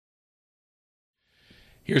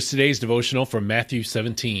Here's today's devotional from Matthew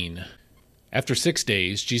 17. After 6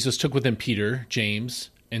 days, Jesus took with him Peter, James,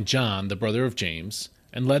 and John, the brother of James,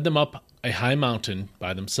 and led them up a high mountain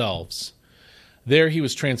by themselves. There he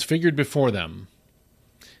was transfigured before them.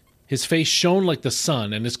 His face shone like the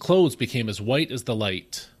sun, and his clothes became as white as the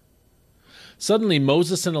light. Suddenly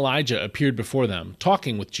Moses and Elijah appeared before them,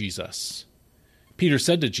 talking with Jesus. Peter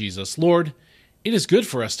said to Jesus, "Lord, it is good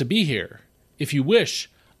for us to be here. If you wish,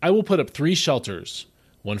 I will put up 3 shelters,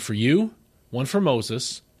 one for you, one for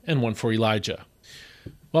Moses, and one for Elijah."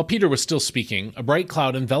 While Peter was still speaking, a bright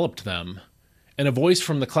cloud enveloped them, and a voice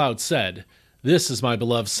from the cloud said, "This is my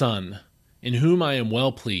beloved Son, in whom I am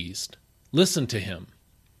well pleased. Listen to him."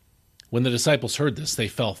 When the disciples heard this, they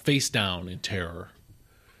fell face down in terror.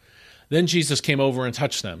 Then Jesus came over and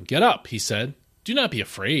touched them. "Get up," he said. "Do not be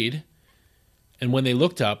afraid." And when they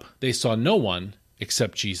looked up, they saw no one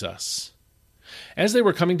except Jesus. As they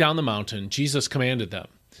were coming down the mountain, Jesus commanded them,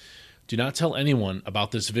 "Do not tell anyone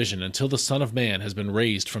about this vision until the Son of Man has been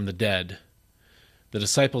raised from the dead." The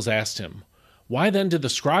disciples asked him, "Why then did the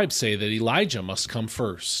scribes say that Elijah must come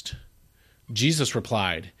first?" Jesus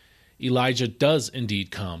replied, "Elijah does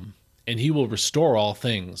indeed come, and he will restore all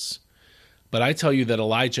things. But I tell you that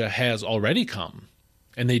Elijah has already come,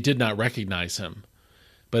 and they did not recognize him,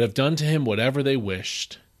 but have done to him whatever they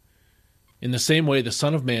wished. In the same way the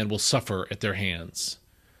Son of Man will suffer at their hands."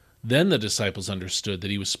 Then the disciples understood that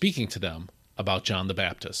he was speaking to them about John the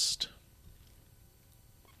Baptist.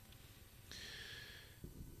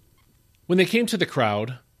 When they came to the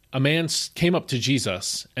crowd, a man came up to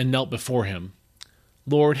Jesus and knelt before him.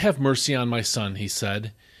 "Lord, have mercy on my son," he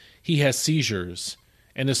said. "He has seizures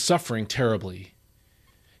and is suffering terribly.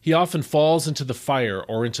 He often falls into the fire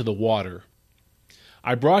or into the water.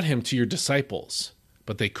 I brought him to your disciples,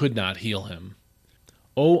 but they could not heal him."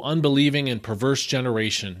 "O unbelieving and perverse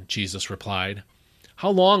generation," Jesus replied, "how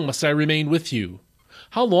long must I remain with you?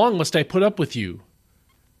 How long must I put up with you?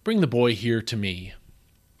 Bring the boy here to me."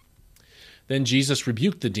 Then Jesus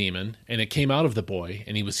rebuked the demon, and it came out of the boy,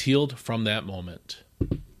 and he was healed from that moment.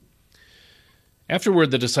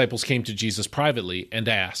 Afterward, the disciples came to Jesus privately and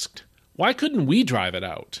asked, "Why couldn't we drive it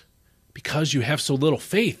out?" "Because you have so little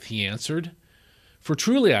faith," he answered. "For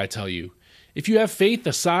truly I tell you, if you have faith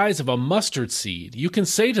the size of a mustard seed, you can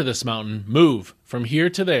say to this mountain, 'Move from here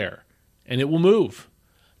to there,' and it will move.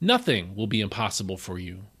 Nothing will be impossible for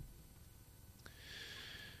you."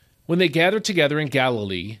 When they gathered together in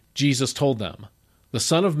Galilee, Jesus told them, "The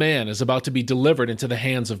Son of Man is about to be delivered into the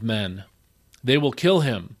hands of men. They will kill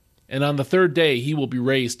him, and on the 3rd day he will be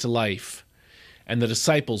raised to life." And the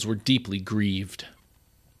disciples were deeply grieved.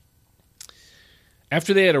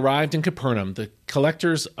 After they had arrived in Capernaum, the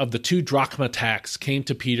collectors of the 2 drachma tax came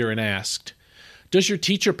to Peter and asked, "Does your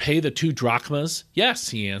teacher pay the 2 drachmas?"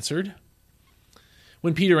 "Yes," he answered.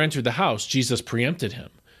 When Peter entered the house, Jesus preempted him.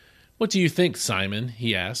 "What do you think, Simon?"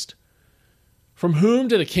 he asked. "From whom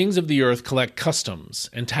do the kings of the earth collect customs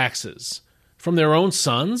and taxes? From their own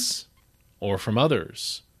sons, or from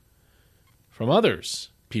others?" "From others,"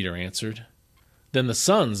 Peter answered. "Then the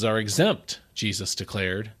sons are exempt," Jesus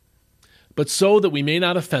declared. "But so that we may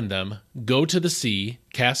not offend them, go to the sea,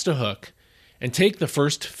 cast a hook, and take the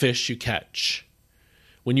first fish you catch.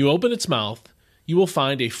 When you open its mouth, you will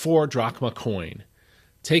find a 4 drachma coin.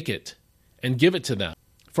 Take it and give it to them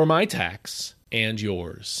for my tax and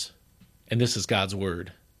yours." And this is God's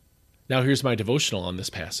word. Now here's my devotional on this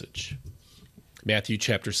passage. Matthew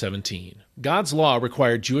chapter 17. God's law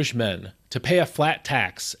required Jewish men to pay a flat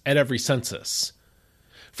tax at every census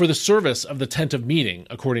for the service of the tent of meeting,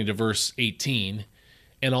 according to verse 18,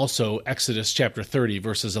 and also Exodus chapter 30,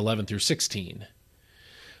 verses 11 through 16.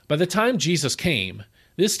 By the time Jesus came,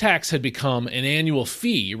 this tax had become an annual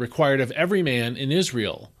fee required of every man in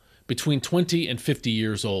Israel between 20 and 50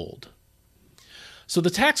 years old. So the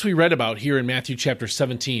tax we read about here in Matthew chapter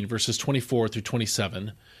 17, verses 24 through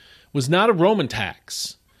 27, was not a Roman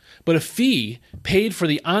tax, but a fee paid for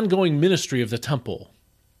the ongoing ministry of the temple.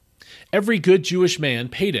 Every good Jewish man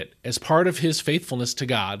paid it as part of his faithfulness to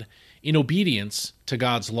God in obedience to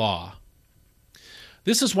God's law.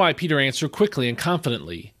 This is why Peter answered quickly and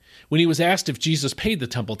confidently when he was asked if Jesus paid the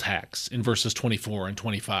temple tax in verses 24 and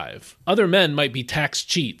 25. Other men might be tax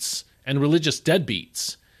cheats and religious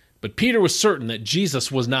deadbeats, but Peter was certain that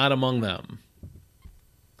Jesus was not among them.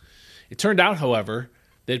 It turned out, however,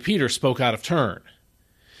 that Peter spoke out of turn.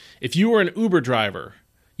 If you were an Uber driver,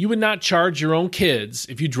 you would not charge your own kids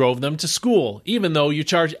if you drove them to school, even though you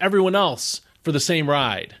charge everyone else for the same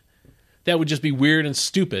ride. That would just be weird and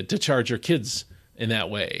stupid to charge your kids in that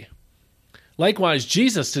way. Likewise,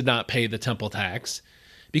 Jesus did not pay the temple tax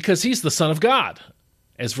because he's the Son of God,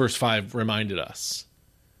 as verse 5 reminded us.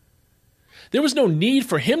 There was no need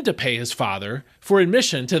for him to pay his father for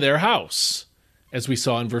admission to their house, as we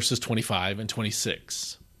saw in verses 25 and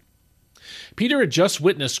 26. Peter had just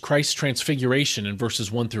witnessed Christ's transfiguration in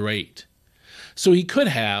verses 1 through 8, so he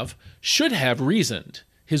should have reasoned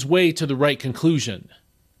his way to the right conclusion.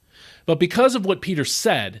 But because of what Peter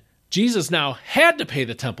said, Jesus now had to pay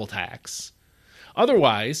the temple tax.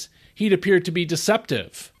 Otherwise, he'd appeared to be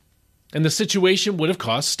deceptive, and the situation would have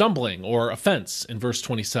caused stumbling or offense in verse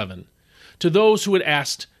 27 to those who had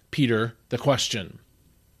asked Peter the question.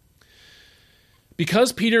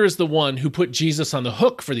 Because Peter is the one who put Jesus on the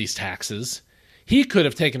hook for these taxes, he could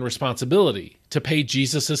have taken responsibility to pay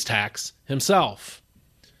Jesus' tax himself.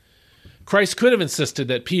 Christ could have insisted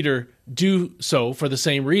that Peter do so for the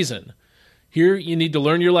same reason. Here, you need to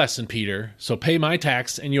learn your lesson, Peter, so pay my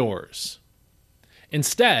tax and yours.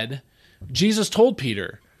 Instead, Jesus told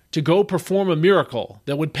Peter to go perform a miracle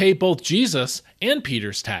that would pay both Jesus and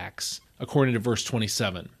Peter's tax, according to verse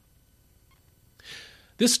 27.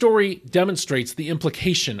 This story demonstrates the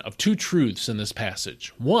implication of two truths in this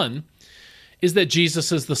passage. One is that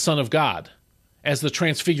Jesus is the Son of God, as the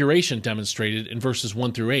Transfiguration demonstrated in verses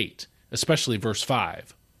 1 through 8, especially verse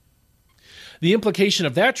 5. The implication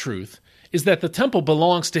of that truth is that the temple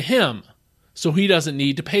belongs to him, so he doesn't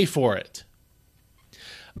need to pay for it.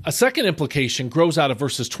 A second implication grows out of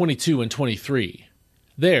verses 22 and 23.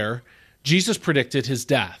 There, Jesus predicted his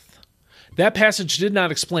death. That passage did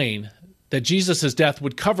not explain that Jesus' death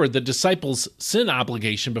would cover the disciples' sin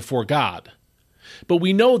obligation before God, but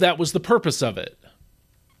we know that was the purpose of it.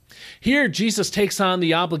 Here, Jesus takes on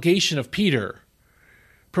the obligation of Peter,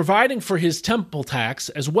 providing for his temple tax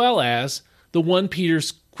as well as the one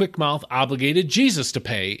Peter's quick mouth obligated Jesus to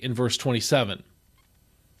pay in verse 27.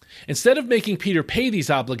 Instead of making Peter pay these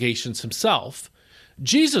obligations himself,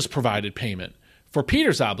 Jesus provided payment for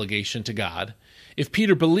Peter's obligation to God if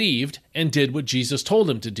Peter believed and did what Jesus told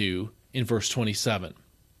him to do in verse 27.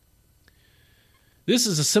 This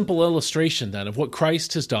is a simple illustration, then, of what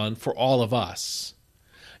Christ has done for all of us.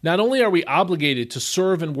 Not only are we obligated to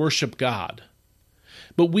serve and worship God,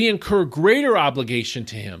 but we incur greater obligation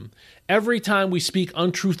to him every time we speak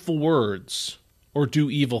untruthful words or do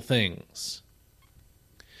evil things.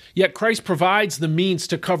 Yet Christ provides the means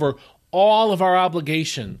to cover all of our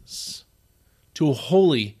obligations to a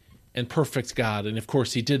holy and perfect God. And of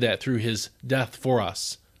course, he did that through his death for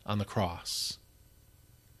us on the cross.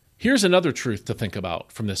 Here's another truth to think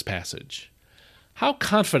about from this passage. How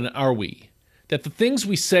confident are we that the things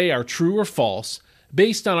we say are true or false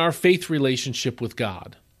based on our faith relationship with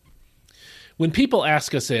God? When people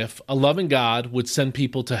ask us if a loving God would send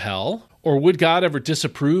people to hell, or would God ever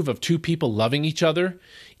disapprove of two people loving each other,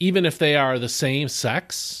 even if they are the same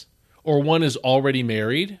sex, or one is already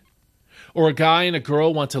married, or a guy and a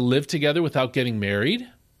girl want to live together without getting married?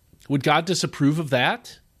 Would God disapprove of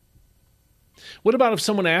that? What about if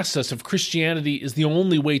someone asks us if Christianity is the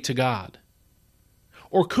only way to God?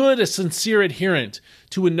 Or could a sincere adherent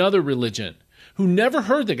to another religion who never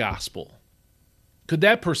heard the gospel, could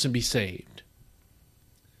that person be saved?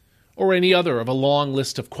 Or any other of a long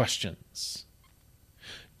list of questions.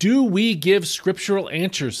 Do we give scriptural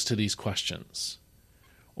answers to these questions?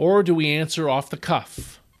 Or do we answer off the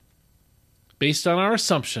cuff, based on our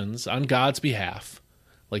assumptions on God's behalf,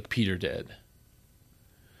 like Peter did?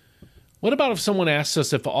 What about if someone asks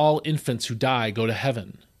us if all infants who die go to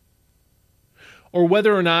heaven? Or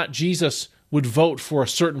whether or not Jesus would vote for a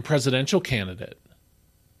certain presidential candidate?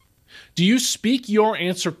 Do you speak your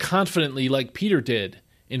answer confidently like Peter did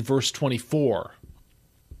in verse 24?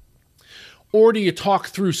 Or do you talk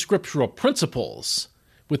through scriptural principles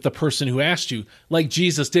with the person who asked you, like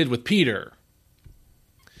Jesus did with Peter?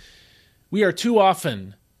 We are too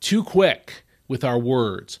often too quick with our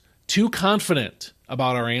words, too confident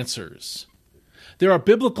about our answers. There are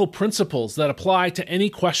biblical principles that apply to any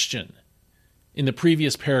question in the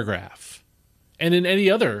previous paragraph and in any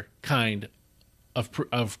other kind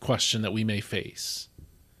of question that we may face.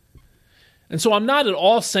 And so I'm not at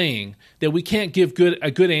all saying that we can't give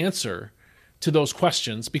a good answer to those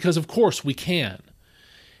questions, because of course we can.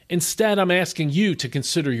 Instead, I'm asking you to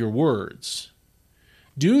consider your words.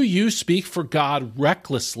 Do you speak for God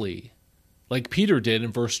recklessly, like Peter did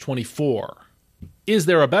in verse 24? Is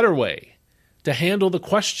there a better way to handle the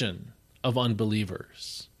question of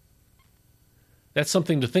unbelievers? That's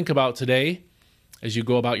something to think about today as you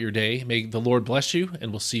go about your day. May the Lord bless you,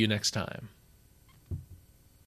 and we'll see you next time.